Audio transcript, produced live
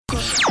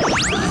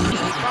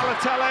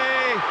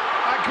Balotelli,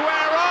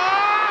 Aguero!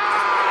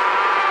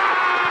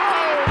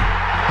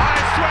 I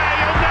swear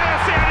you'll never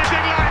see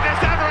anything like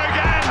this ever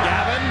again!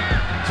 Gavin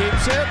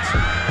keeps it.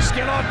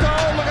 Schelotto,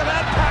 look at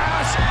that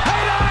pass.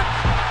 Haydock!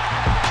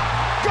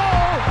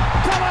 Goal!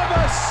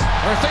 Columbus!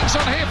 There are things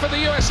on here for the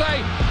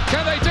USA.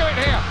 Can they do it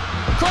here?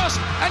 Cross,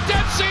 and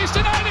Dempsey's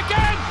denied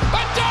again!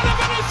 And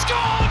Donovan has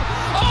scored!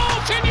 Oh,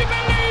 can you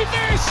believe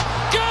this?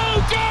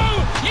 Go,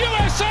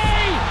 USA!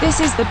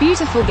 This is the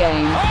beautiful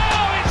game.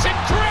 Oh, it's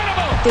incredible!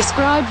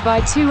 Described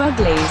by two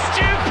uglies.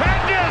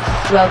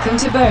 Stupendous! Welcome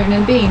to Bone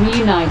and Beam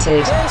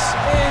United. This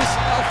is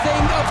a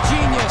thing of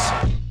genius.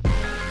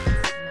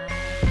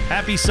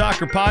 Happy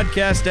Soccer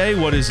Podcast Day.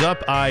 What is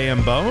up? I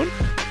am Bone.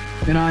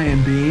 And I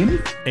am Beam.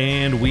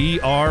 And we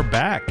are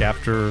back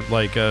after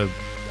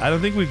I don't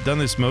think we've done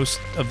this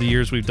most of the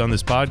years we've done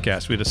this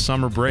podcast. We had a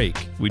summer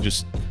break. We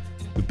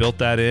built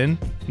that in.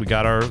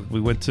 We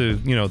went to,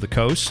 the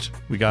coast.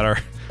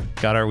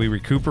 We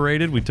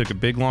recuperated. We took a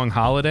big long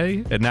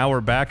holiday, and now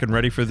we're back and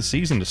ready for the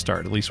season to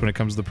start, at least when it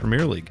comes to the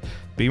Premier League.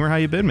 Beamer, how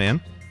you been, man?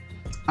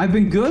 I've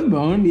been good,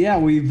 Bone. Yeah,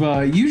 we've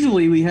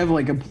usually we have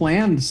like a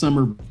planned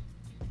summer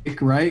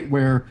break, right?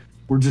 Where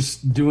we're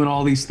just doing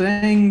all these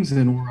things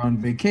and we're on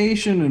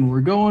vacation and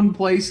we're going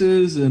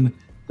places and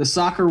the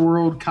soccer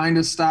world kind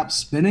of stops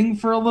spinning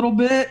for a little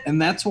bit.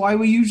 And that's why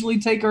we usually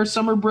take our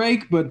summer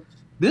break. But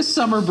this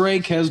summer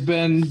break has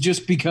been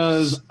just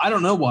because I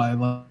don't know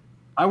why.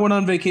 I went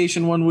on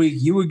vacation one week,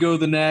 you would go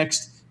the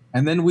next,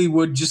 and then we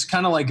would just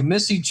kind of like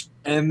miss each.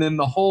 And then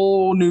the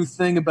whole new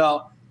thing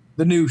about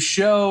the new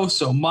show.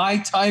 So my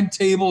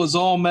timetable is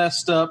all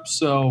messed up.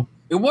 So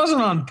it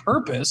wasn't on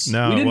purpose.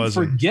 No, we didn't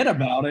wasn't. forget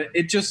about it.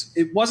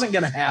 It wasn't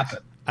going to happen.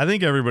 I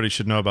think everybody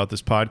should know about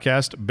this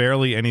podcast.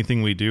 Barely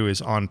anything we do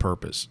is on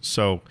purpose.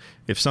 So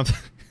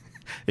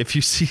if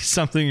you see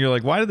something, you're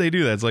like, why did they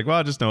do that? It's like, well,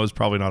 I just know it's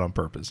probably not on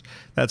purpose.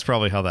 That's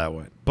probably how that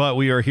went. But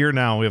we are here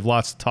now. We have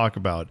lots to talk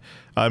about.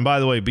 And by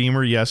the way,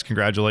 Beamer, yes,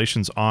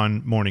 congratulations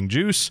on Morning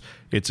Juice.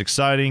 It's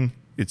exciting.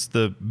 It's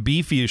the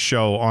beefiest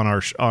show on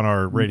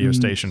our radio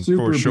station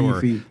for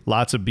sure. Beefy.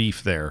 Lots of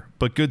beef there,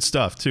 but good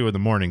stuff too in the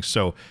morning.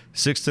 So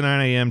 6 to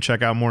 9 a.m.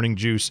 Check out Morning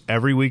Juice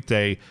every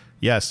weekday.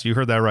 Yes, you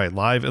heard that right.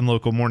 Live and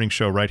local morning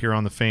show right here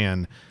on The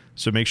Fan.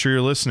 So make sure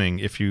you're listening.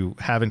 If you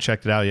haven't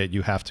checked it out yet,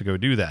 you have to go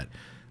do that.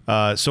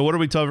 So what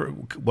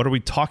are we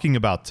talking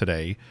about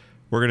today?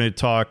 We're going to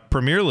talk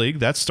Premier League.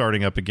 That's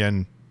starting up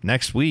again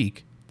next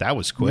week. That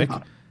was quick.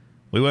 Yeah.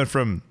 We went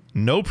from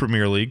no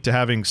Premier League to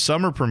having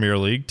summer Premier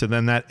League to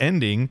then that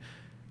ending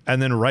and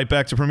then right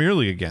back to Premier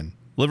League again.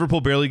 Liverpool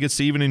barely gets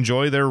to even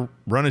enjoy their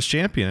run as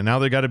champion, and now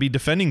they got to be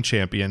defending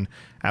champion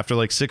after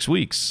like 6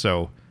 weeks.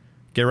 So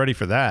get ready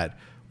for that.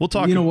 We'll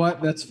talk. You know what?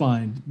 That's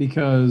fine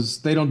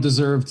because they don't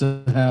deserve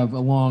to have a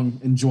long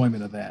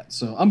enjoyment of that.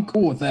 So I'm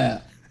cool with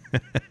that.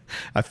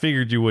 I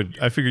figured you would.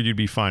 I figured you'd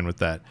be fine with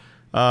that.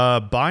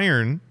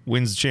 Bayern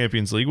wins the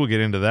Champions League. We'll get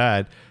into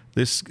that.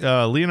 This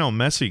Lionel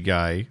Messi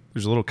guy,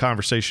 there's a little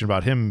conversation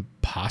about him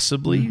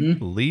possibly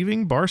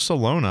leaving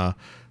Barcelona.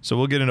 So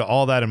we'll get into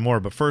all that and more.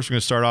 But first, we're going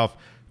to start off.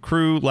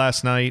 Crew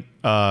last night,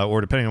 or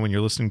depending on when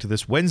you're listening to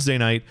this, Wednesday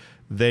night,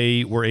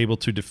 they were able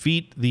to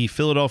defeat the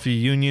Philadelphia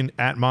Union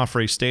at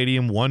Mapfre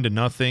Stadium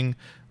 1-0.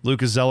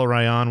 Lucas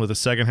Zelarayan with a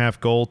second-half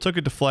goal. Took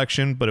a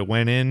deflection, but it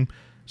went in.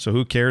 So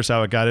who cares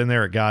how it got in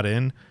there? It got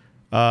in.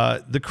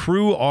 The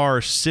Crew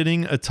are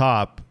sitting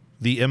atop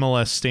the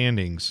MLS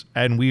standings,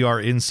 and we are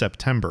in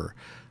September.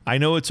 I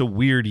know it's a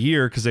weird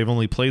year because they've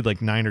only played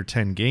like 9 or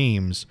 10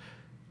 games,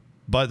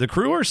 but the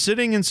Crew are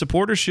sitting in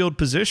Supporter Shield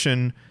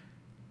position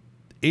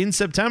in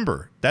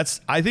September.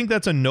 I think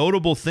that's a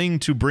notable thing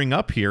to bring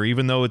up here,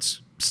 even though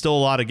it's still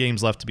a lot of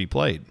games left to be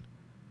played.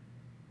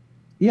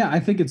 Yeah, I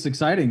think it's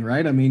exciting,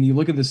 right? I mean, you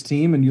look at this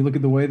team and you look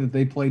at the way that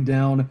they played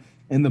down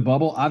in the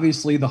bubble.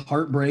 Obviously, the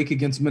heartbreak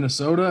against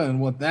Minnesota and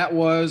what that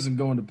was and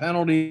going to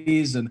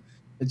penalties. And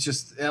it's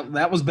just,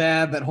 that was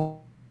bad. That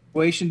whole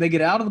situation, they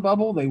get out of the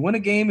bubble, they win a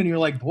game, and you're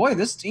like, boy,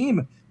 this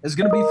team is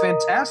going to be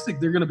fantastic.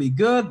 They're going to be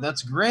good.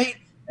 That's great.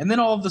 And then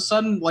all of a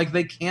sudden, like,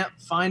 they can't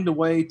find a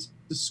way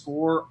to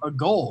score a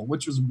goal,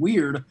 which was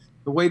weird.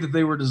 The way that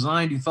they were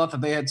designed, you thought that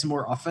they had some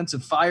more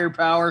offensive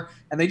firepower,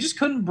 and they just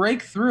couldn't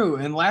break through.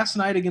 And last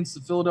night against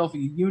the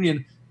Philadelphia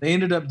Union, they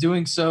ended up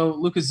doing so.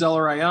 Lucas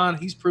Zelarayan,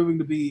 he's proving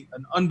to be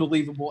an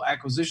unbelievable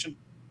acquisition.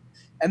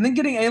 And then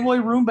getting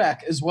Aloy Room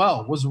back as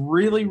well was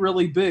really,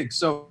 really big.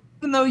 So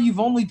even though you've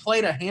only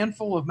played a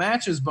handful of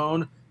matches,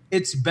 Bone,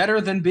 it's better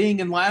than being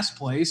in last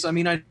place. I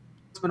mean,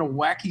 it's been a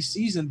wacky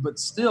season, but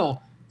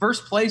still,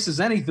 first place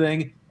is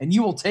anything, and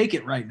you will take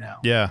it right now.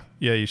 Yeah,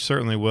 you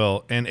certainly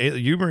will. And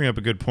you bring up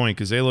a good point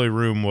because Aloy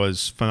Room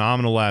was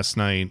phenomenal last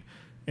night,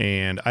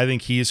 and I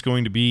think he is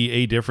going to be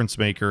a difference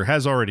maker,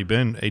 has already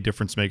been a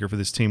difference maker for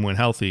this team when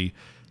healthy.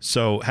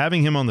 So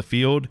having him on the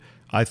field,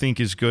 I think,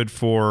 is good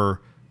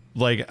for,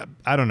 like,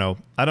 I don't know.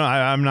 I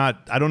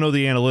don't know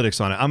the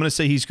analytics on it. I'm going to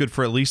say he's good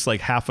for at least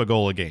like half a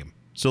goal a game.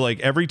 So like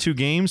every 2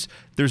 games,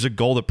 there's a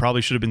goal that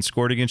probably should have been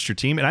scored against your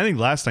team. And I think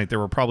last night there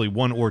were probably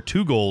 1 or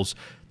 2 goals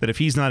that if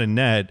he's not in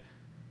net,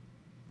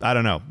 I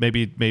don't know,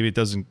 maybe it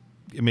doesn't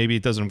maybe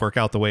it doesn't work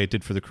out the way it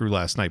did for the Crew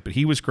last night, but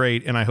he was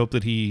great, and I hope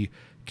that he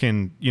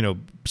can,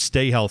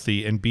 stay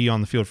healthy and be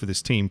on the field for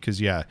this team because,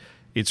 yeah,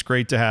 it's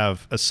great to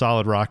have a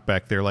solid rock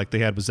back there like they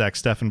had with Zach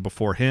Steffen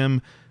before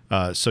him.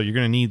 So you're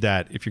going to need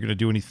that if you're going to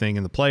do anything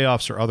in the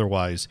playoffs or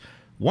otherwise.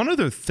 One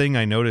other thing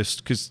I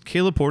noticed, because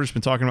Caleb Porter's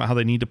been talking about how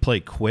they need to play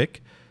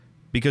quick,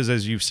 because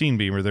as you've seen,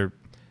 Beamer, their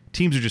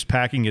teams are just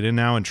packing it in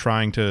now and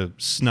trying to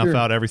snuff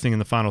out everything in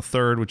the final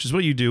third, which is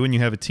what you do when you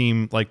have a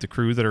team like the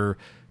Crew that are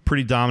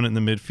pretty dominant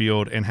in the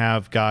midfield and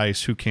have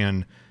guys who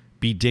can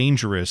be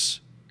dangerous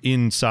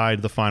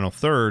inside the final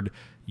third.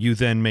 You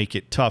then make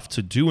it tough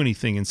to do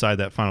anything inside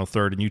that final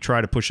third, and you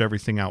try to push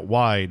everything out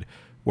wide,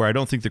 where I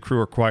don't think the Crew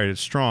are quite as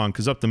strong,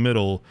 because up the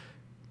middle,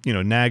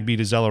 Nagbe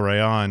to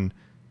Zelarayan,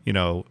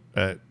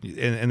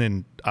 and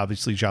then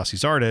obviously Gyasi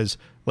Zardes,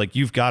 like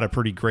you've got a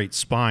pretty great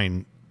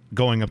spine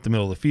going up the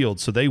middle of the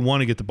field. So they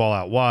want to get the ball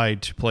out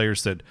wide to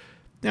players that,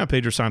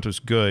 Pedro Santos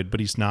good,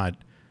 but he's not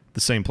the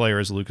same player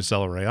as Lucas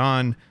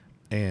Zelarayan.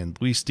 And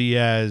Luis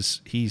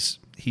Diaz, he's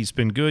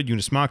been good.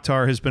 Yunus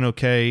Mokhtar has been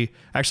okay.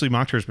 Actually,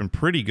 Mokhtar has been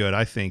pretty good,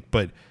 I think.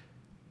 But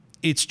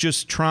it's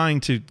just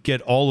trying to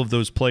get all of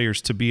those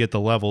players to be at the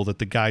level that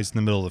the guys in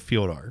the middle of the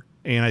field are.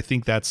 And I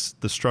think that's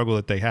the struggle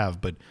that they have.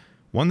 But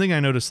one thing I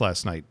noticed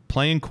last night,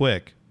 playing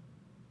quick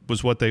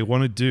was what they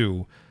want to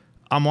do.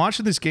 I'm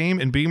watching this game,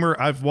 and Beamer,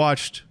 I've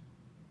watched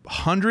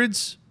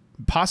hundreds,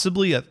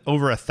 possibly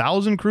over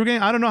 1,000 Crew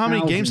games. I don't know how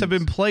many games have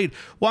been played.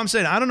 Well, I'm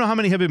saying I don't know how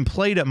many have been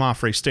played at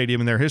Mapfre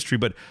Stadium in their history,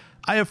 but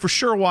I have for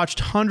sure watched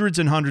hundreds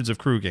and hundreds of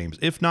Crew games,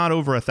 if not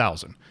over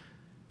 1,000.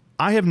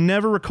 I have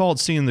never recalled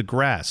seeing the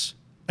grass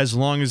as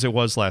long as it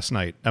was last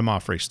night at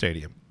Mapfre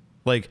Stadium.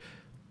 Like,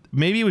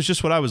 maybe it was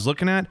just what I was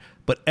looking at,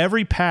 but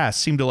every pass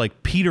seemed to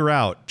peter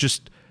out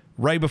just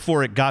right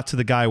before it got to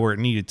the guy where it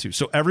needed to.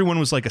 So everyone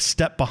was like a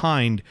step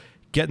behind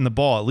getting the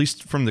ball, at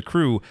least from the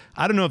Crew.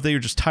 I don't know if they were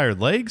just tired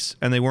legs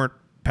and they weren't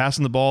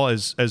passing the ball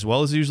as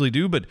well as they usually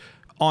do, but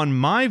on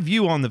my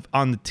view on the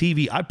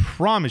TV, I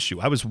promise you,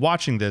 I was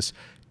watching this,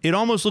 it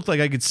almost looked like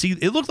I could see,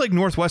 it looked like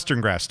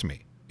Northwestern grass to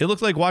me. It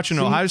looked like watching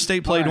Ohio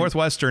State play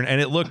Northwestern,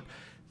 and it looked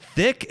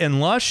thick and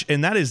lush,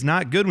 and that is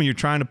not good when you're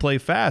trying to play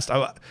fast.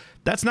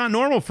 That's not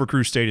normal for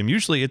Crew Stadium.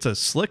 Usually it's a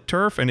slick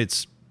turf, and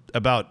it's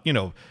about,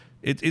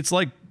 it's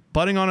like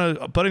putting on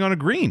a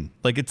green.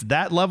 Like, it's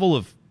that level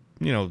of,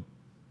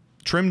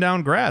 trimmed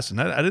down grass, and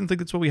I didn't think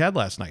that's what we had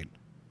last night.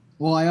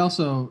 Well, I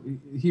also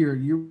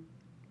you're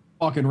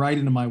walking right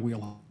into my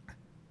wheelhouse.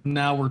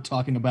 Now we're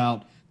talking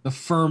about the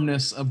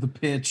firmness of the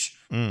pitch,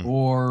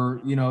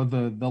 or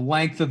the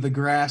length of the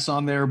grass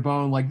on their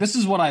bone. Like, this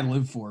is what I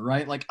live for,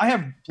 right? Like, I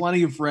have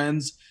plenty of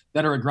friends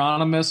that are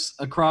agronomists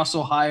across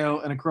Ohio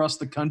and across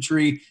the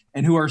country,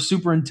 and who are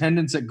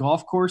superintendents at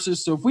golf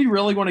courses. So if we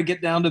really want to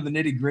get down to the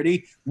nitty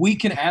gritty, we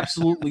can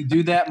absolutely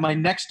do that. My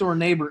next door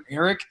neighbor,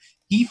 Eric,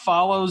 he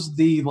follows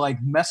the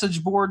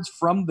message boards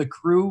from the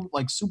Crew,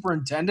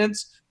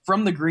 superintendents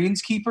from the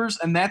greenskeepers,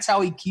 and that's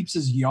how he keeps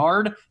his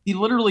yard. He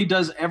literally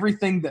does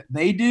everything that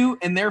they do,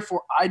 and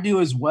therefore I do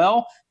as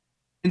well.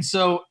 And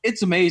so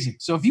it's amazing.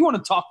 So if you want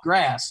to talk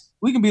grass,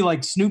 we can be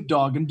like Snoop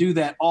Dogg and do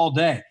that all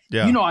day.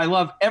 Yeah. I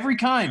love every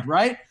kind,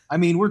 right? I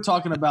mean, we're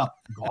talking about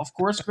golf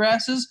course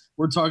grasses.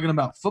 We're talking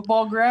about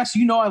football grass.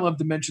 I love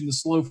to mention the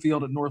slow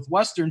field at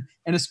Northwestern.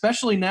 And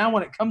especially now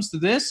when it comes to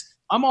this,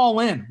 I'm all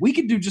in. We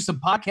could do just a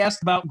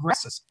podcast about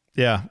grasses.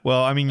 Yeah.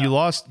 Well, I mean, you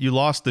lost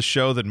the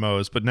show that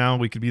mows, but now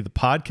we could be the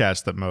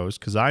podcast that mows,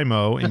 because I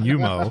mow and you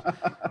mow.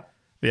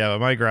 Yeah, but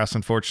my grass,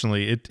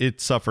 unfortunately, it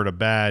suffered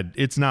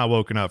it's not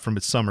woken up from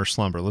its summer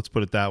slumber. Let's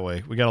put it that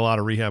way. We got a lot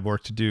of rehab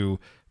work to do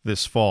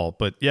this fall.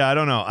 But yeah, I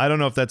don't know. I don't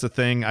know if that's a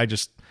thing.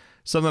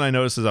 Something I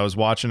noticed as I was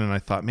watching, and I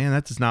thought, man,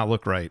 that does not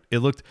look right. It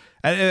looked,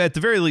 at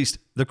the very least,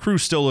 the Crew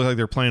still look like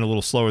they're playing a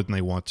little slower than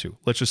they want to.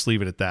 Let's just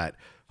leave it at that.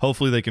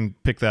 Hopefully they can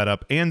pick that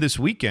up. And this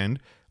weekend,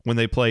 when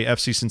they play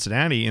FC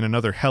Cincinnati in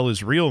another Hell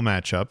is Real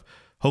matchup,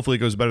 hopefully it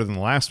goes better than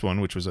the last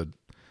one, which was a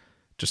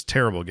just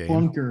terrible game.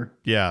 Bunker.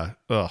 Yeah.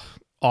 Ugh.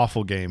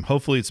 Awful game.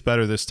 Hopefully it's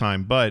better this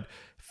time. But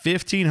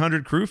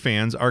 1,500 Crew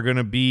fans are going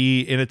to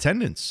be in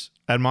attendance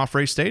at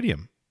Mapfre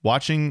Stadium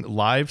watching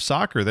live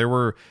soccer. There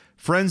were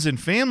friends and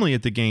family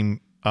at the game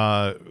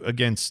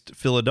against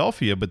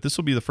Philadelphia, but this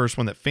will be the first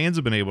one that fans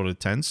have been able to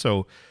attend.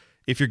 So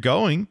if you're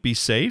going, be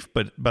safe,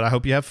 but I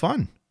hope you have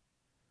fun.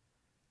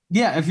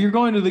 Yeah, if you're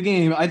going to the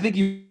game, I think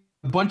you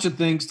have a bunch of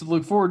things to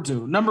look forward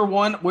to. Number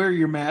one, wear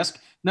your mask.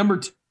 Number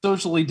two,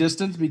 socially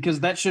distance, because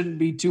that shouldn't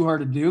be too hard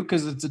to do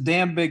because it's a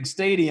damn big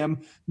stadium.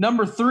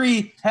 Number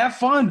three, have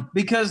fun,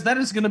 because that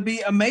is going to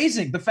be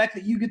amazing. The fact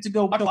that you get to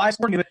go watch a live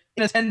sporting event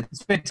in attendance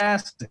is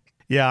fantastic.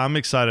 Yeah, I'm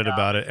excited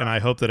about it, and I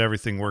hope that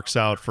everything works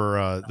out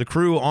for the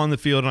Crew on the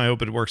field, and I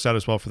hope it works out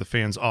as well for the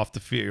fans off the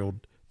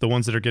field, the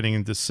ones that are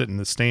getting to sit in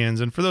the stands.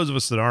 And for those of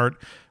us that aren't,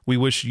 we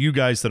wish you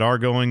guys that are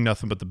going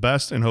nothing but the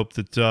best, and hope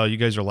that you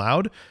guys are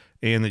loud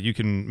and that you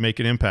can make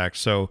an impact.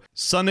 So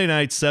Sunday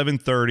night,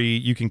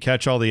 7:30, you can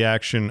catch all the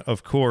action,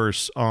 of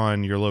course,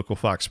 on your local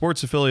Fox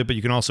Sports affiliate, but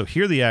you can also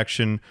hear the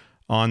action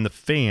on The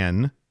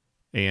Fan.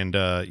 And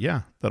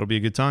yeah, that'll be a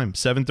good time.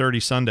 7:30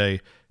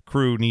 Sunday,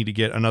 Crew need to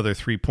get another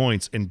 3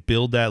 points and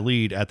build that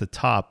lead at the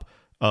top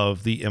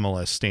of the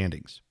MLS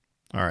standings.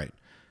 All right.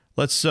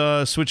 Let's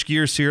switch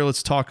gears here.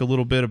 Let's talk a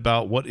little bit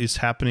about what is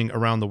happening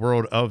around the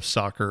world of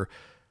soccer.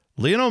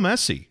 Lionel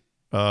Messi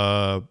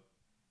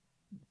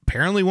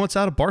apparently wants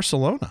out of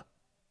Barcelona.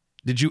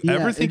 Did you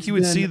ever think you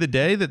would see the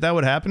day that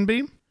would happen,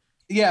 Beam?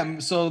 Yeah,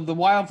 so the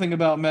wild thing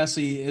about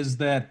Messi is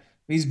that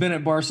he's been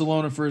at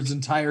Barcelona for his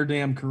entire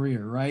damn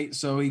career, right?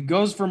 So he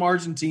goes from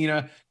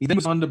Argentina, he then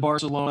moves on to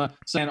Barcelona,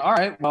 saying, all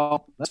right,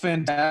 well, that's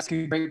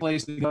fantastic, great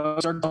place to go.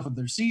 Starts off with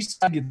their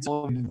C-side, gets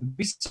over to the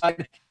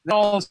B-side. Then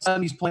all of a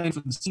sudden he's playing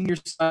for the senior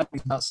side.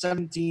 He's about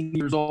 17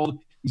 years old.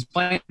 He's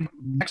playing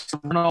next to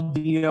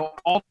Ronaldinho,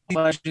 all the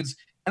legends.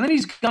 And then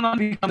he's gone on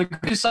to become the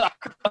greatest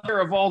soccer player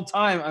of all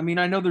time. I mean,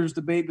 I know there's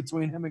debate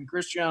between him and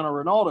Cristiano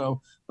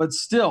Ronaldo, but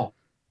still,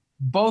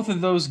 both of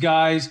those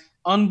guys,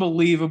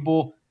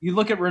 unbelievable. You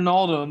look at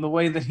Ronaldo and the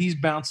way that he's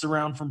bounced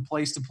around from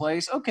place to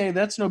place. Okay,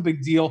 that's no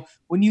big deal.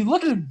 When you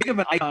look at as big of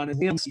an icon as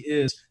Messi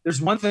is,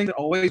 there's one thing that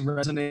always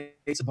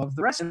resonates above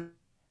the rest. Him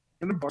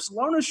in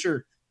Barcelona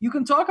shirt. You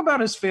can talk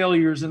about his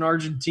failures in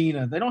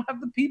Argentina. They don't have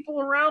the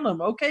people around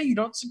him. Okay, you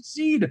don't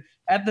succeed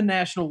at the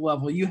national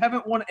level. You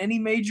haven't won any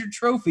major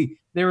trophy.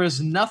 There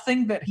is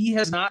nothing that he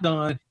has not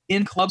done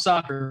in club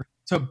soccer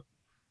to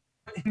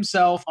put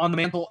himself on the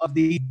mantle of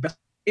the best.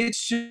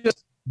 It's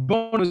just,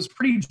 it was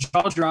pretty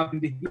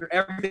jaw-dropping to hear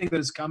everything that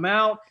has come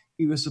out.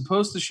 He was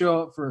supposed to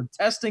show up for a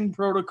testing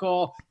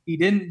protocol. He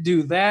didn't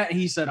do that.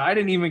 He said, I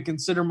didn't even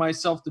consider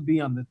myself to be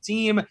on the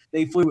team.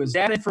 They flew his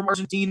dad in from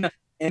Argentina.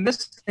 And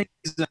this thing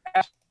is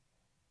a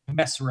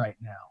mess right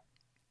now.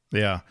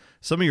 Yeah.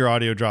 Some of your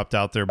audio dropped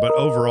out there, but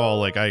overall,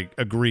 like, I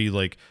agree,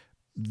 like,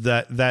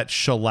 that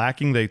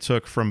shellacking they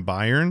took from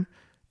Bayern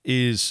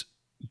is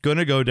going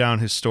to go down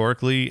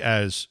historically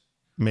as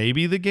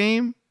maybe the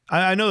game.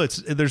 I know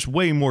there's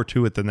way more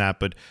to it than that,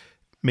 but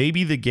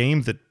maybe the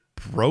game that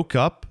broke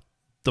up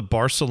the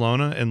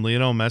Barcelona and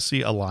Lionel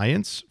Messi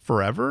alliance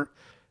forever.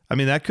 I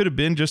mean, that could have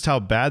been just how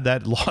bad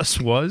that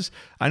loss was.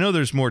 I know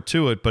there's more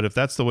to it, but if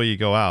that's the way you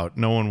go out,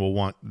 no one will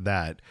want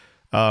that.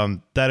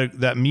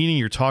 That meeting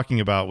you're talking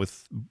about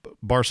with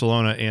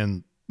Barcelona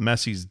and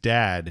Messi's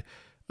dad,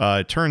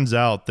 it turns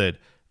out that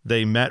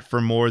they met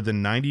for more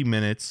than 90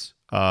 minutes.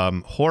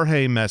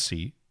 Jorge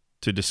Messi,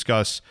 to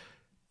discuss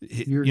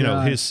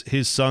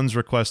his son's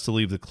request to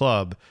leave the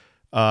club.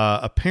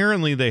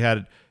 Apparently they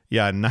had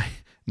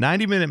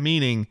 90-minute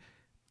meeting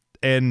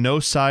and no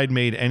side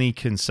made any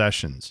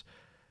concessions.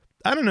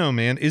 I don't know,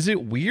 man. Is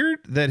it weird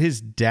that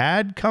his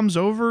dad comes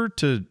over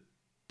to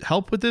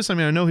help with this? I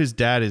mean, I know his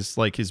dad is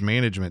like his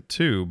management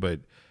too,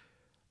 but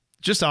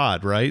just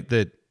odd, right?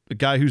 That a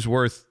guy who's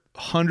worth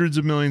hundreds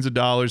of millions of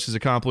dollars has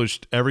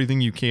accomplished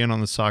everything you can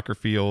on the soccer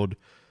field,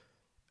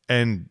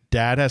 and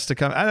dad has to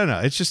come. I don't know.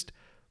 It's just,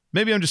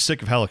 maybe I'm just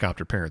sick of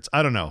helicopter parents.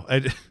 I don't know.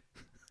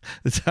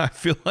 I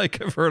feel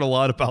like I've heard a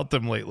lot about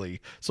them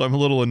lately, so I'm a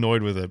little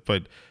annoyed with it.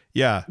 But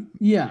yeah.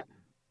 Yeah,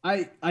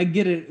 I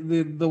get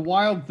it. The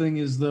wild thing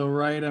is, though,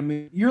 right? I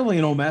mean, you're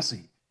Lionel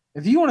Messi.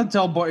 If you want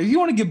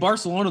to give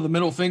Barcelona the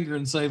middle finger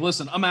and say,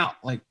 listen, I'm out.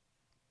 Like,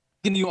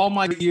 giving you all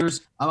my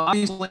years. I'm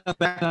obviously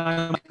back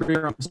in my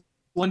career. I'm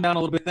slowing down a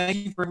little bit. Thank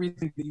you for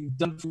everything that you've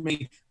done for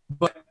me.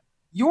 But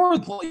you're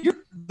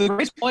the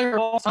greatest player of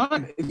all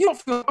time. If you don't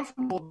feel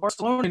comfortable with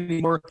Barcelona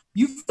anymore,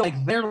 you feel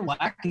like they're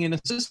lacking in a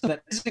system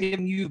that isn't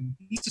giving you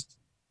pieces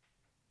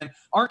and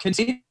aren't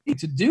continuing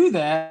to do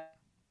that.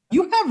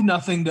 You have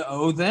nothing to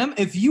owe them.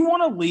 If you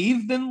want to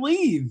leave, then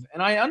leave.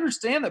 And I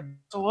understand that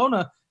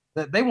Barcelona,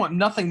 that they want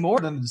nothing more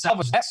than to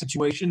salvage that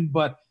situation.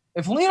 But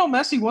if Lionel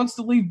Messi wants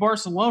to leave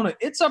Barcelona,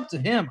 it's up to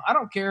him. I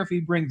don't care if he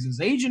brings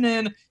his agent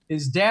in,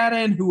 his dad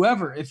in,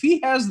 whoever. If he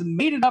has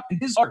made it up in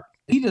his heart,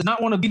 he does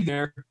not want to be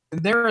there,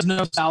 then there is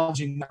no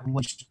salvaging that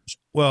relationship.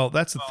 Well,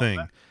 that's the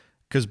thing,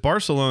 because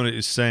Barcelona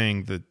is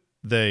saying that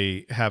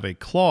they have a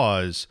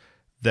clause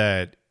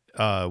that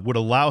would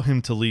allow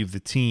him to leave the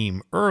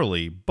team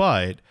early,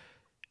 but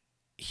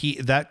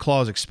that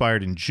clause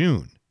expired in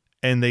June.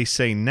 And they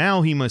say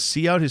now he must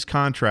see out his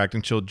contract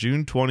until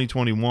June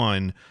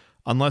 2021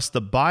 unless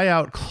the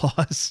buyout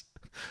clause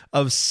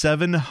of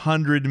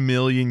 700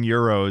 million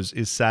euros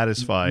is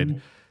satisfied. Mm-hmm.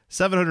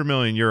 700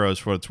 million euros,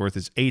 for what it's worth,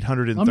 is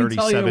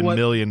 $837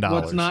 million.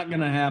 What's not going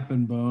to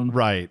happen, Bone?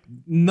 Right.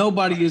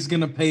 Nobody is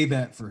going to pay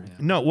that for him.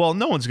 No, well,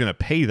 no one's going to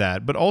pay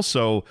that. But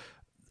also,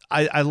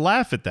 I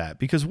laugh at that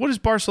because what is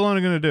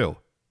Barcelona going to do?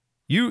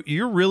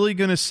 You're really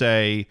going to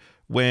say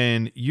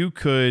when you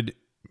could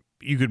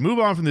move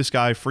on from this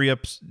guy, free up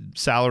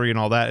salary and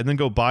all that, and then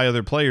go buy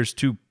other players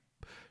to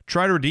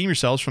try to redeem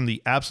yourselves from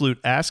the absolute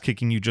ass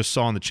kicking you just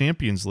saw in the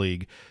Champions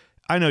League.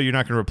 I know you're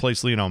not going to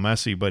replace Lionel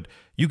Messi, but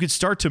you could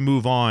start to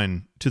move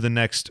on to the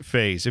next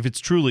phase if it's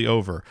truly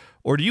over.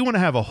 Or do you want to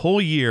have a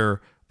whole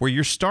year where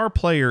your star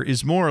player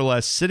is more or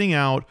less sitting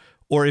out,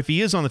 or if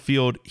he is on the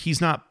field,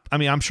 he's not, I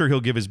mean, I'm sure he'll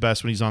give his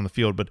best when he's on the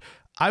field, but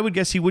I would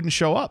guess he wouldn't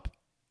show up.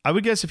 I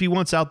would guess if he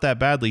wants out that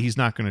badly, he's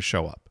not going to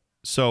show up.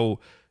 So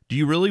do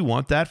you really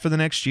want that for the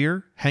next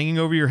year hanging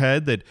over your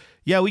head that,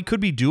 yeah, we could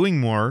be doing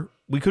more,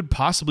 we could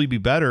possibly be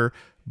better,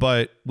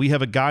 but we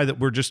have a guy that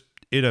we're just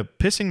in a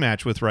pissing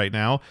match with right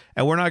now,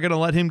 and we're not going to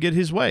let him get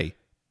his way.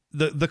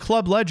 The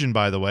club legend,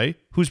 by the way,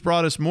 who's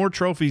brought us more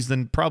trophies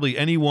than probably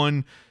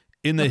anyone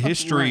in the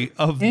history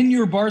of in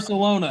your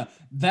Barcelona.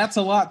 That's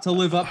a lot to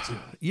live up to.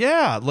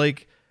 Yeah,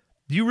 like,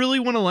 do you really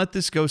want to let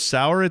this go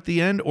sour at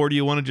the end, or do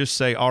you want to just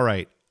say, all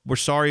right, we're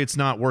sorry it's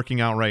not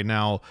working out right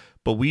now,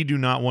 but we do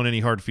not want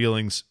any hard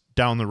feelings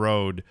down the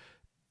road.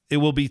 It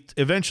will be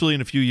eventually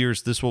in a few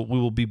years, we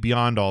will be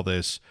beyond all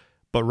this,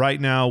 but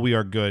right now we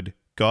are good.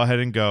 Go ahead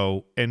and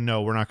go. And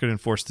no, we're not going to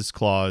enforce this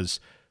clause.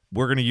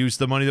 We're going to use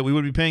the money that we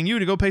would be paying you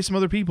to go pay some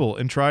other people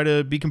and try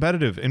to be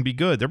competitive and be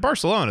good. They're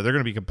Barcelona. They're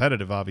going to be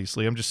competitive,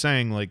 obviously. I'm just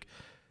saying, like,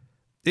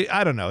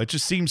 I don't know. It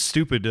just seems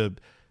stupid to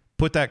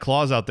put that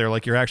clause out there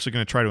like you're actually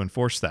going to try to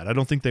enforce that. I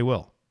don't think they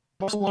will.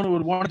 Barcelona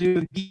would want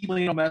to keep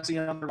Lionel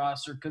Messi on the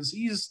roster because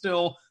he's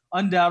still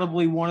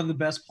undoubtedly one of the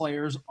best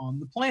players on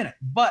the planet.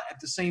 But at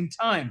the same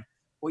time,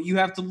 what you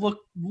have to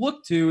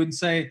look to and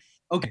say,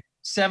 okay,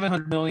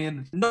 $700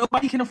 million,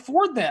 nobody can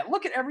afford that.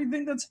 Look at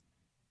everything that's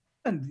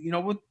happened,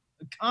 with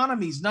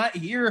economies, not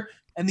here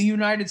in the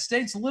United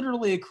States,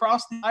 literally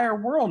across the entire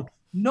world.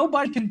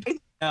 Nobody can pay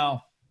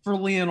now for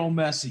Lionel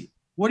Messi.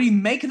 Would he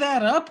make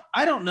that up?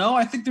 I don't know.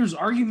 I think there's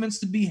arguments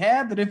to be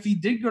had that if he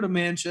did go to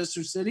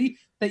Manchester City,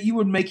 that you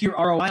would make your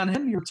ROI on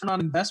him, your return on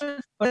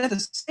investment. But at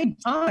the same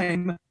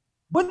time,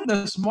 wouldn't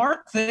the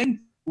smart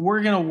thing,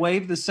 we're going to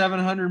waive the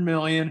 $700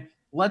 million.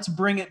 Let's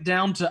bring it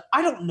down to,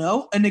 I don't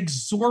know, an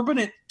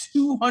exorbitant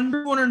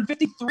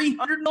 250,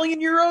 300 million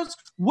euros.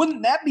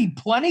 Wouldn't that be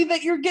plenty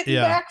that you're getting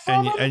back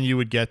from him? And you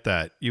would get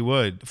that. You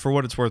would. For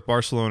what it's worth,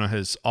 Barcelona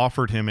has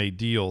offered him a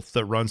deal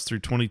that runs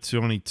through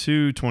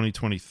 2022,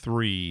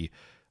 2023.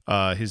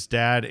 His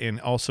dad and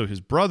also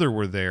his brother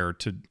were there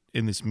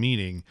in this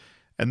meeting,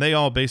 and they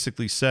all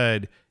basically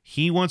said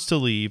he wants to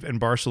leave, and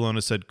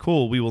Barcelona said,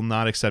 cool, we will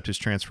not accept his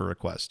transfer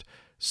request.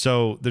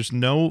 So there's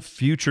no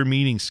future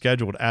meeting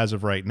scheduled as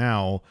of right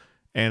now,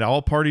 and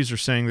all parties are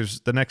saying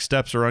the next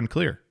steps are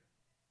unclear.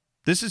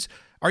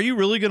 Are you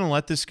really going to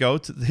let this go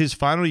to his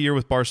final year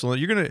with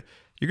Barcelona? You're going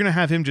to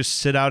have him just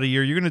sit out a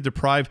year. You're going to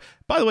deprive.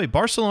 By the way,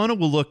 Barcelona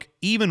will look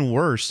even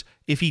worse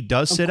if he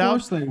does sit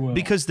out,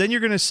 because then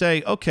you're going to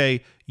say,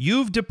 okay,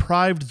 you've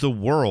deprived the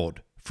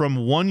world from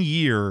 1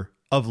 year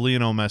of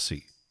Lionel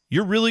Messi.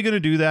 You're really going to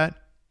do that?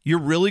 You're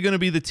really going to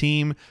be the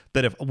team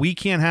that if we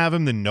can't have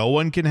him, then no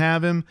one can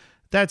have him?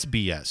 That's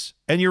BS.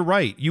 And you're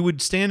right. You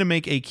would stand to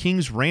make a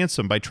king's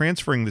ransom by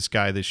transferring this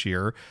guy this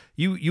year.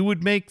 You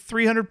would make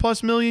 300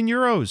 plus million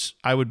euros,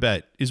 I would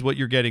bet, is what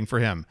you're getting for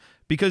him.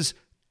 Because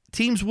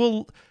teams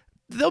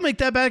they'll make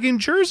that back in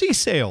jersey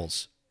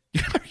sales.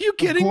 Are you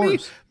kidding me?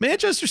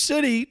 Manchester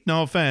City,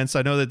 no offense,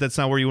 I know that's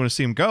not where you want to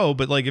see him go,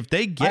 but like if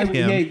they get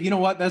him, hey, you know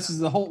what? This is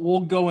the whole.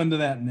 We'll go into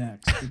that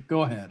next.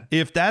 Go ahead.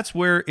 If that's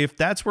where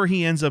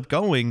he ends up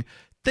going,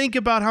 think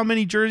about how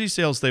many jersey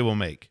sales they will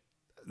make.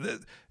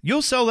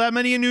 You'll sell that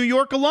many in New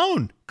York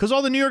alone, because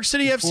all the New York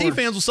City FC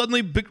fans will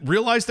suddenly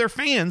realize they're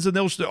fans, and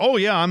they'll say, oh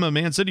yeah, I'm a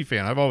Man City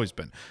fan. I've always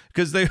been,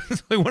 because they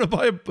want to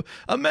buy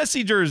a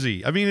Messi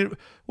jersey. I mean,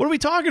 what are we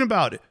talking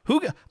about?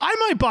 I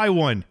might buy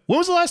one. When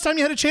was the last time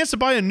you had a chance to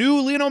buy a new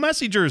Lionel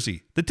Messi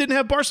jersey that didn't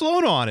have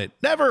Barcelona on it?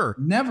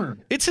 Never.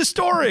 It's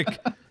historic.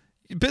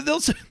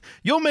 But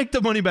you'll make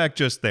the money back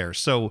just there.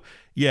 So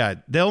yeah,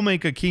 they'll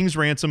make a king's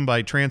ransom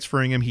by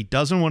transferring him. He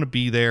doesn't want to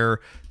be there.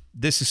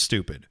 This is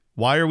stupid.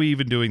 Why are we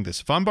even doing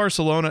this? If I'm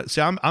Barcelona,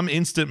 see, I'm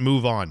instant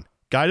move on.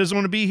 Guy doesn't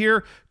want to be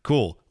here?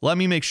 Cool. Let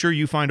me make sure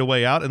you find a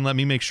way out, and let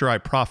me make sure I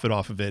profit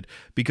off of it,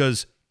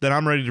 because then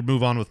I'm ready to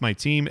move on with my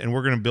team, and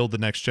we're going to build the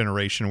next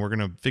generation. We're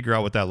going to figure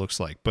out what that looks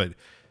like. But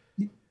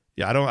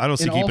yeah, I don't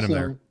see keeping him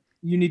there.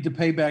 You need to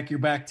pay back your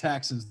back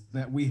taxes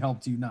that we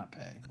helped you not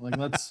pay. Like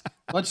let's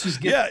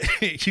just get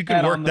you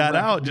can work that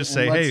out. Just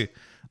say, hey,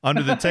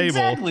 under the table.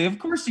 Exactly. Of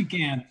course you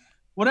can.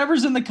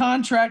 Whatever's in the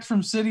contract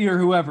from City or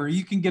whoever,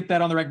 you can get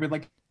that on the record.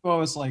 Like,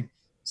 it's like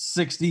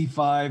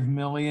 65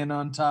 million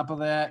on top of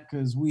that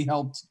because we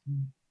helped,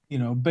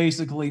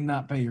 basically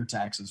not pay your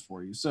taxes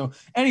for you. So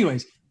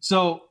anyways,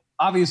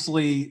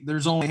 obviously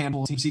there's only a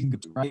handful of teams you can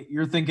get to, right?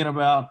 You're thinking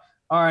about,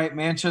 all right,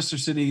 Manchester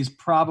City is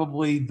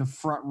probably the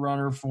front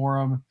runner for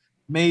them.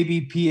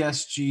 Maybe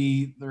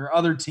PSG. There are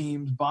other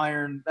teams,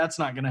 Bayern. That's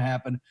not going to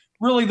happen.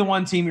 Really, the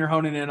one team you're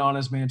honing in on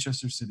is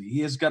Manchester City. He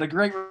has got a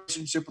great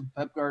relationship with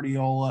Pep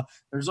Guardiola.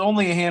 There's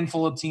only a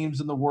handful of teams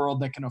in the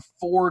world that can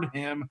afford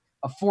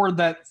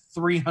that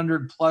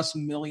 $300+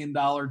 million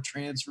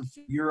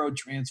euro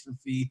transfer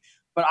fee.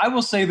 But I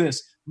will say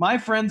this. My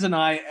friends and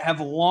I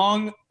have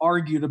long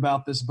argued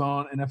about this,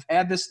 Bone, and have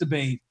had this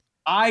debate.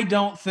 I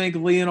don't think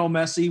Lionel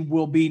Messi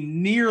will be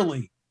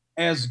nearly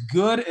as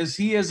good as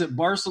he is at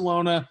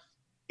Barcelona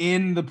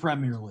in the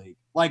Premier League.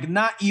 Like,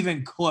 not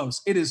even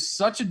close. It is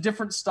such a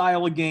different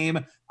style of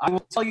game. I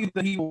will tell you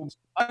that he will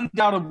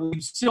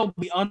undoubtedly still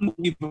be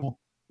unbelievable.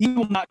 He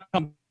will not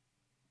come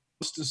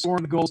close to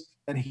scoring the goals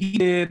that he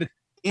did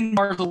in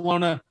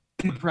Barcelona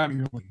in the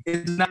Premier League.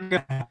 It's not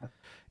going to happen.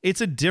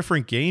 It's a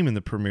different game in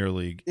the Premier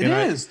League. It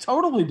is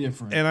totally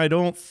different. And I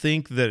don't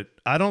think that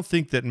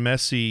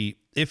Messi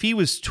if he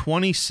was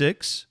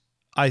 26,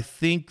 I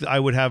think I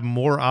would have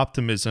more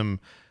optimism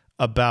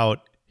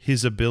about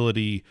his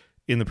ability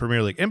in the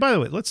Premier League. And by the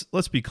way,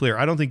 let's be clear.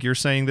 I don't think you're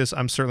saying this.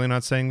 I'm certainly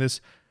not saying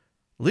this.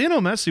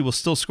 Lionel Messi will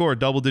still score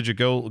double-digit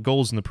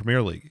goals in the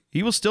Premier League.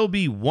 He will still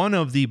be one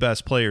of the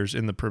best players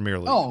in the Premier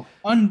League. Oh,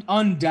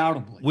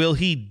 undoubtedly. Will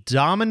he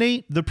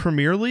dominate the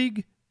Premier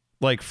League,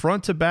 like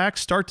front to back,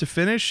 start to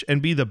finish,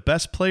 and be the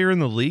best player in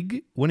the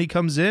league when he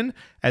comes in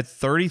at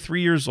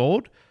 33 years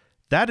old?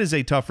 That is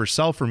a tougher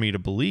sell for me to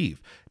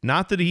believe.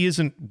 Not that he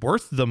isn't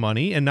worth the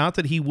money, and not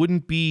that he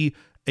wouldn't be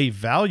a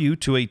value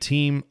to a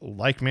team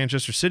like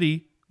Manchester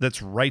City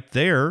that's right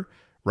there,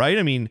 right?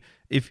 I mean,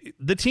 if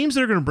the teams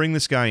that are going to bring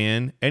this guy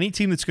in, any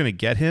team that's going to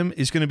get him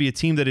is going to be a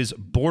team that is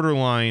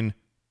borderline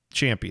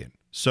champion.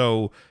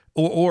 So,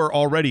 or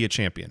already a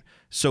champion.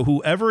 So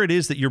whoever it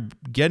is that you're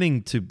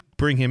getting to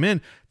bring him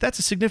in, that's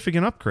a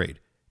significant upgrade.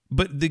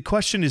 But the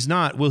question is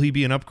not, will he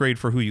be an upgrade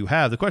for who you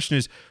have? The question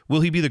is,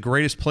 will he be the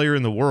greatest player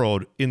in the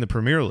world in the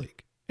Premier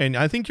League? And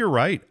I think you're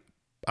right.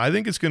 I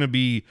think it's going to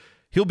be,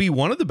 he'll be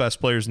one of the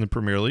best players in the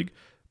Premier League,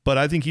 but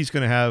I think he's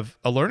going to have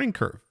a learning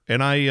curve.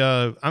 And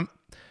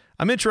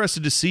I'm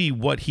interested to see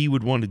what he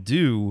would want to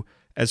do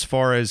as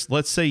far as,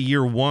 let's say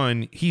year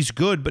one, he's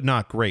good but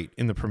not great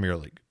in the Premier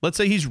League. Let's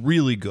say he's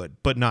really good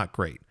but not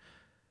great.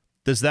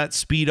 Does that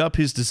speed up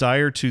his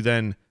desire to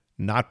then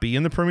not be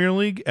in the Premier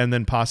League and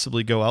then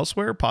possibly go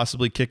elsewhere,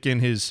 possibly kick in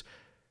his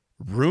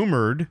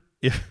rumored,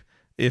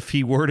 if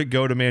he were to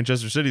go to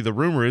Manchester City, the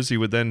rumor is he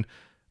would then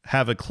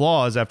have a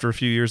clause after a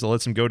few years that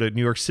lets him go to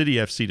New York City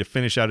FC to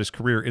finish out his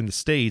career in the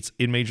States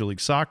in Major League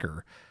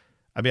Soccer.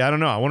 I mean, I don't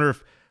know. I wonder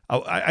if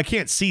I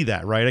can't see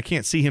that, right? I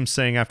can't see him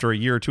saying after a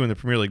year or two in the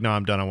Premier League, no,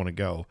 I'm done, I want to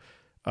go.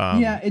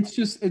 Yeah,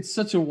 it's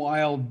such a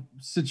wild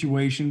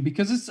situation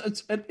because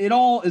it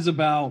all is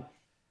about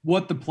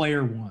what the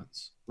player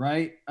wants,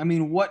 right? I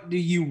mean, what do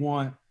you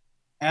want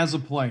as a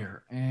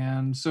player?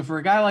 And so for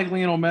a guy like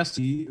Lionel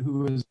Messi,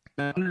 who has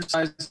been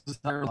undersized his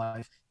entire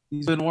life,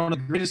 he's been one of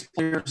the greatest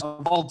players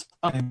of all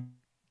time.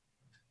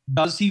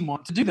 Does he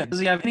want to do that? Does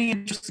he have any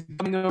interest in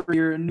coming over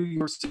here in New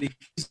York City?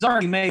 He's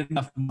already made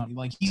enough money.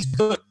 Like, he's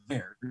good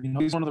there. You know,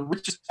 he's one of the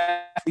richest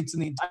athletes in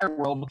the entire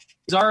world.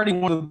 He's already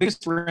one of the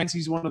biggest brands.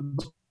 He's one of the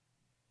most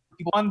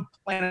people on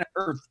planet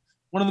Earth,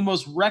 one of the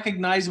most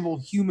recognizable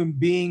human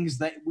beings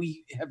that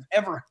we have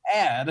ever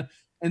had.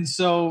 And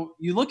so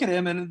you look at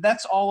him, and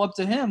that's all up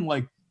to him.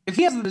 Like, if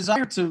he has the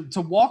desire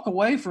to walk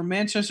away from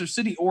Manchester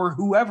City or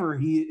whoever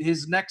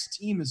his next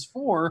team is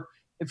for,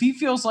 if he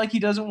feels like he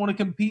doesn't want to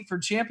compete for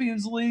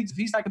Champions Leagues, if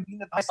he's not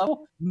competing at the highest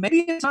level,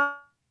 maybe it's time.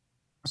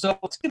 So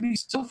it's going to be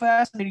so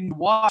fascinating to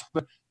watch,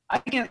 but I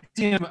can't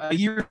see him a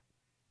year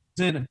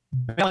in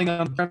bailing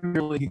on the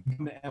Premier League and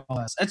coming to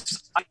MLS. That's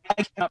just,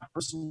 I cannot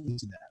personally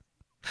see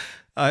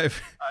that.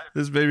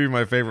 This may be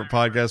my favorite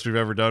podcast we've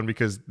ever done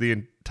because the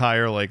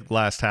entire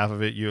last half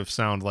of it, you have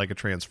sound like a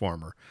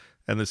transformer,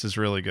 and this is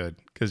really good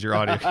because your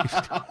audio.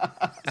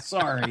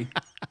 Sorry.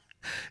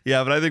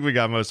 Yeah, but I think we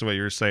got most of what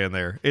you were saying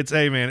there. It's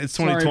 2020.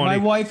 Sorry, my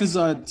wife is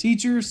a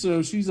teacher,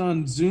 so she's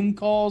on Zoom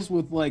calls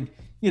with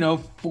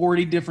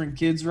 40 different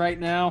kids right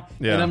now.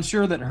 Yeah. And I'm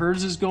sure that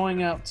hers is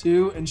going out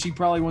too, and she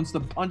probably wants to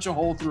punch a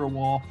hole through a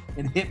wall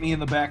and hit me in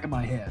the back of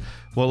my head.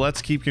 Well,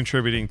 let's keep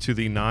contributing to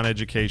the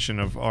non-education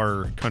of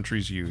our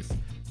country's youth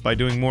by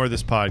doing more of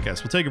this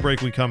podcast. We'll take a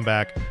break. When we come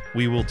back,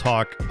 we will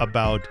talk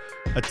about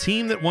a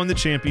team that won the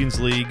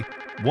Champions League,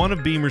 one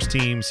of Beamer's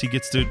teams. He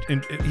gets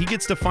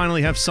to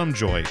finally have some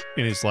joy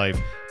in his life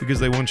because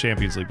they won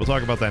Champions League. We'll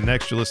talk about that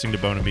next. You're listening to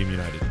Bone and Beam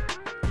United.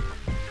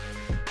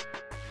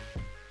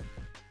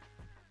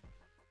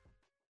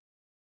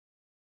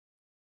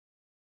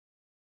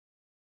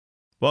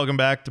 Welcome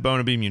back to Bone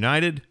and Beam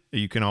United.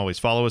 You can always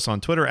follow us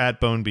on Twitter at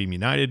Bone Beam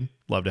United.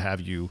 Love to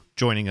have you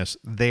joining us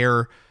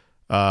there.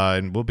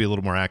 And we'll be a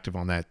little more active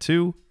on that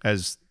too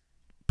as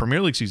Premier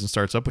League season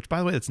starts up, which, by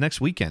the way, it's next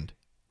weekend.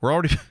 We're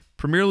already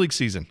Premier League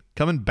season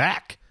coming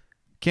back.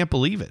 Can't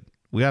believe it.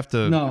 We have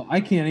to. No,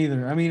 I can't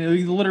either. I mean,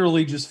 we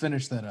literally just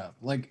finished that up.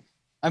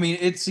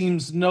 It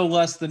seems no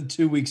less than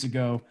 2 weeks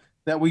ago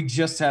that we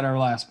just had our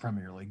last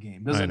Premier League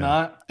game. Does it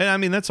not? And I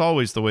mean, that's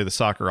always the way the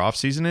soccer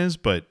offseason is,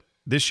 but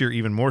this year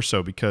even more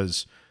so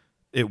because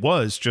it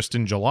was just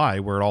in July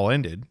where it all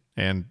ended,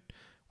 and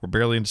we're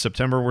barely into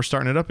September. We're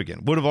starting it up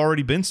again. Would have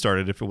already been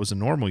started if it was a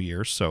normal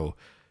year. So,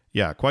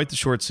 yeah, quite the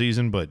short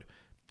season, but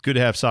good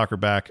to have soccer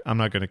back. I'm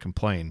not going to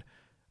complain.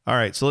 All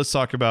right, so let's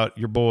talk about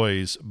your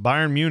boys.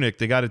 Bayern Munich,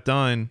 they got it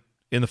done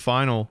in the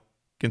final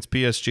against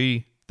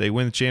PSG. They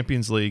win the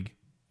Champions League,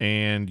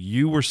 and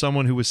you were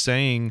someone who was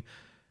saying,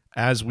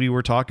 as we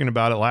were talking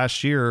about it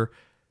last year,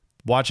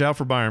 watch out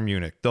for Bayern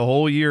Munich. The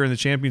whole year in the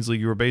Champions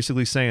League, you were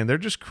basically saying they're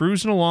just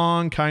cruising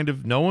along, kind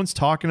of no one's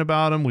talking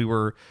about them. We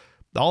were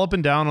all up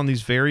and down on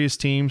these various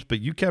teams, but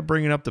you kept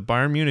bringing up that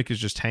Bayern Munich is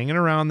just hanging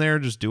around there,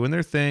 just doing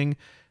their thing.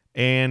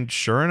 And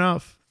sure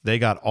enough, they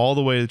got all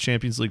the way to the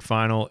Champions League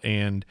final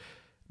and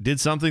did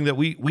something that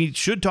we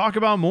should talk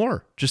about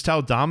more, just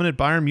how dominant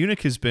Bayern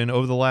Munich has been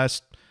over the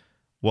last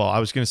well, I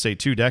was going to say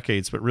 2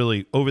 decades, but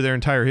really over their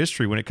entire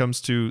history when it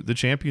comes to the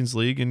Champions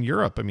League in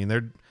Europe. I mean,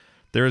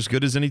 they're as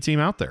good as any team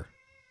out there.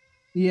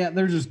 Yeah,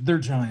 they're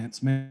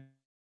giants, man.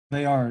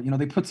 They are. You know,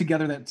 they put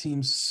together that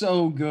team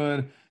so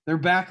good. Their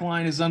back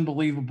line is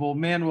unbelievable.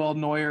 Manuel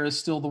Neuer is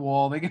still the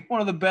wall. They get one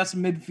of the best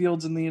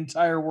midfields in the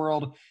entire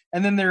world.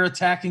 And then their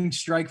attacking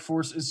strike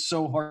force is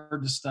so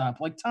hard to stop.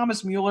 Like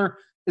Thomas Mueller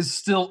is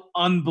still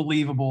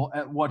unbelievable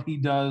at what he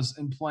does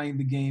in playing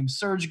the game.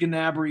 Serge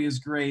Gnabry is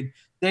great.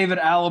 David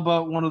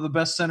Alaba, one of the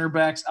best center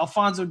backs.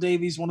 Alphonso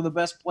Davies, one of the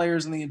best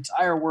players in the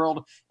entire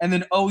world. And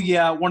then,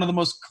 one of the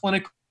most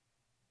clinical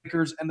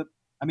strikers and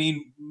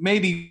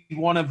maybe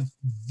one of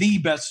the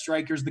best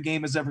strikers the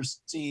game has ever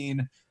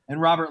seen,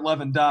 and Robert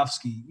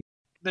Lewandowski.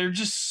 They're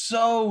just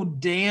so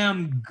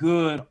damn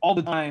good all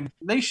the time.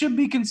 They should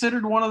be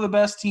considered one of the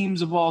best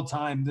teams of all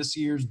time, this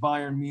year's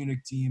Bayern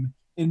Munich team,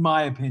 in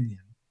my opinion.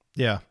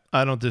 Yeah,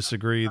 I don't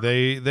disagree.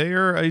 They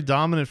are a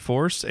dominant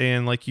force,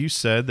 and like you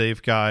said,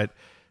 they've got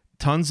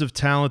tons of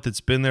talent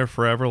that's been there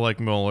forever, like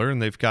Mueller,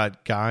 and they've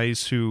got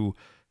guys who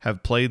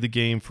have played the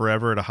game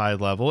forever at a high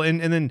level, and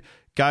then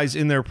guys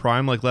in their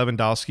prime like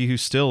Lewandowski, who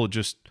still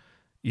just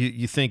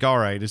you think, all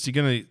right,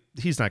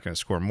 he's not gonna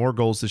score more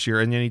goals this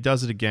year, and then he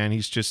does it again.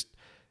 You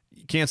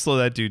can't slow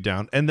that dude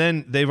down. And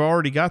then they've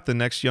already got the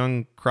next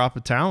young crop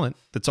of talent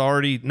that's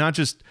already not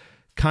just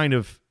kind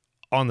of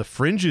on the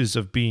fringes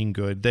of being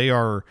good. They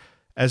are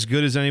as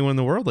good as anyone in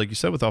the world, like you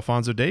said, with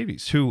Alphonso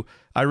Davies, who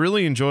I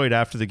really enjoyed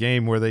after the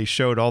game where they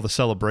showed all the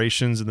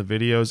celebrations and the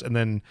videos. And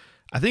then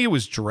I think it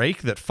was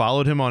Drake that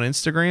followed him on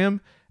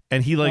Instagram,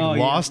 and he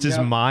lost his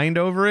mind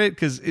over it.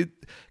 Cause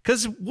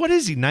what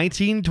is he,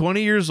 19,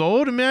 20 years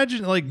old?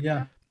 Imagine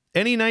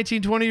any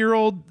 19,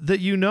 20-year-old that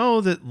you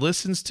know that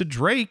listens to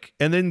Drake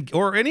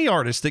or any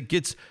artist that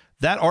gets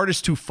that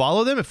artist to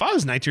follow them. If I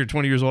was 19 or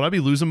 20 years old, I'd be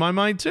losing my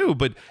mind too.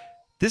 But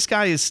this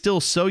guy is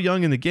still so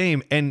young in the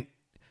game, and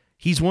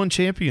he's won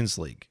Champions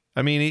League.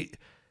 I mean,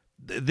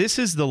 this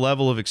is the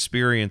level of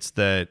experience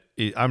that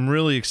I'm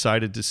really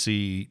excited to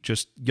see.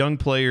 Just young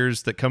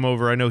players that come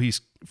over. I know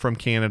he's from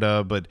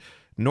Canada, but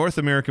North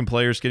American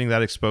players getting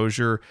that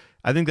exposure.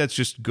 I think that's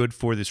just good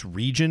for this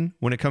region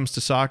when it comes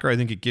to soccer. I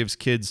think it gives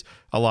kids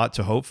a lot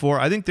to hope for.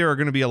 I think there are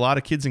going to be a lot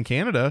of kids in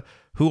Canada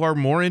who are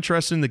more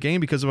interested in the game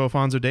because of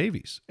Alphonso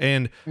Davies.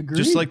 And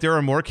just like there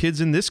are more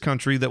kids in this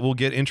country that will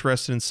get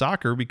interested in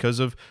soccer because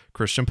of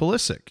Christian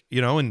Pulisic,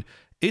 and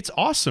it's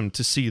awesome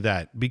to see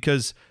that,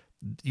 because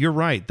you're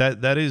right.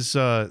 That's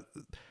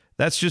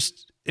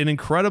just an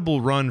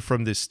incredible run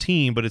from this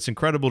team, but it's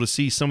incredible to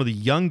see some of the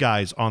young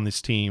guys on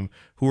this team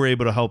who were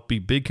able to help be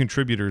big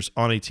contributors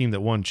on a team that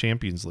won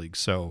Champions League.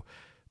 So,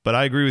 but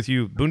I agree with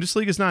you.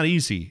 Bundesliga is not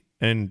easy,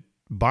 and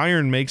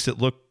Bayern makes it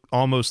look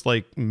almost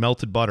like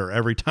melted butter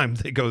every time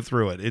they go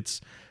through it.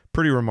 It's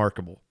pretty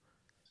remarkable.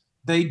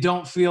 They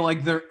don't feel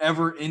like they're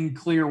ever in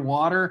clear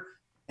water.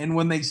 And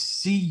when they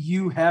see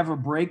you have a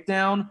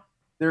breakdown,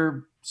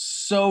 they're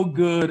so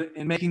good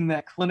in making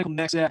that clinical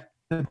next step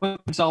to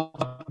put themselves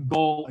up a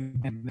goal.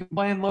 Again. They can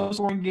play in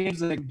low-scoring games.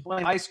 They can play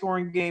in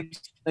high-scoring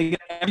games. They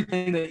get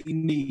everything that you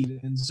need.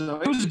 And so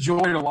it was a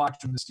joy to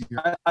watch them this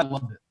year. I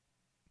loved it.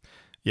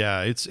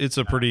 Yeah, it's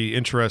a pretty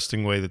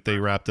interesting way that they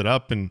wrapped it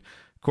up. And,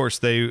 of course,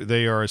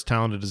 they are as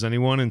talented as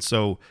anyone. And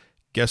so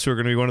guess who are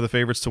going to be one of the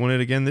favorites to win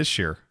it again this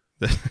year?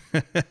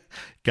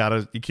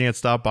 You can't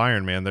stop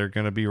Bayern, man. They're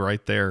going to be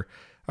right there.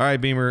 All right,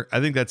 Beamer, I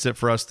think that's it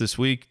for us this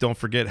week. Don't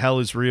forget, Hell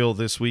is Real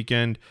this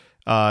weekend.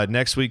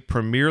 Next week,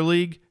 Premier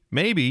League.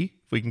 Maybe,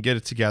 if we can get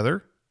it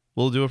together,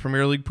 we'll do a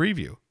Premier League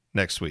preview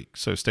next week.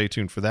 So stay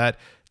tuned for that.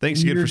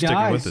 Thanks again for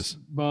sticking with us.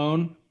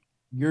 Bone,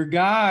 your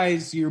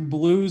guys, your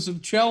Blues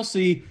of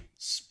Chelsea,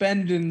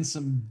 spending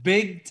some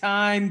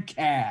big-time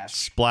cash.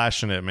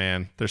 Splashing it,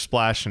 man. They're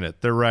splashing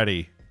it. They're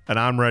ready. And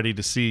I'm ready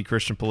to see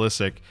Christian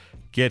Pulisic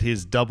get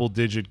his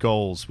double-digit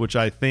goals, which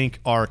I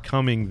think are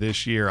coming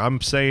this year. I'm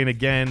saying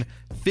again,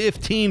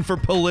 15 for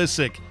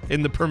Pulisic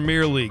in the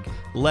Premier League.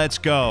 Let's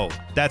go.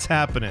 That's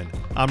happening.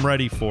 I'm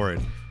ready for it.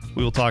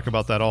 We will talk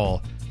about that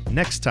all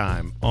next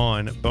time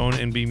on Bone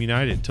and Beam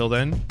United. Till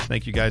then,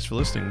 thank you guys for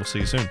listening. We'll see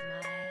you soon.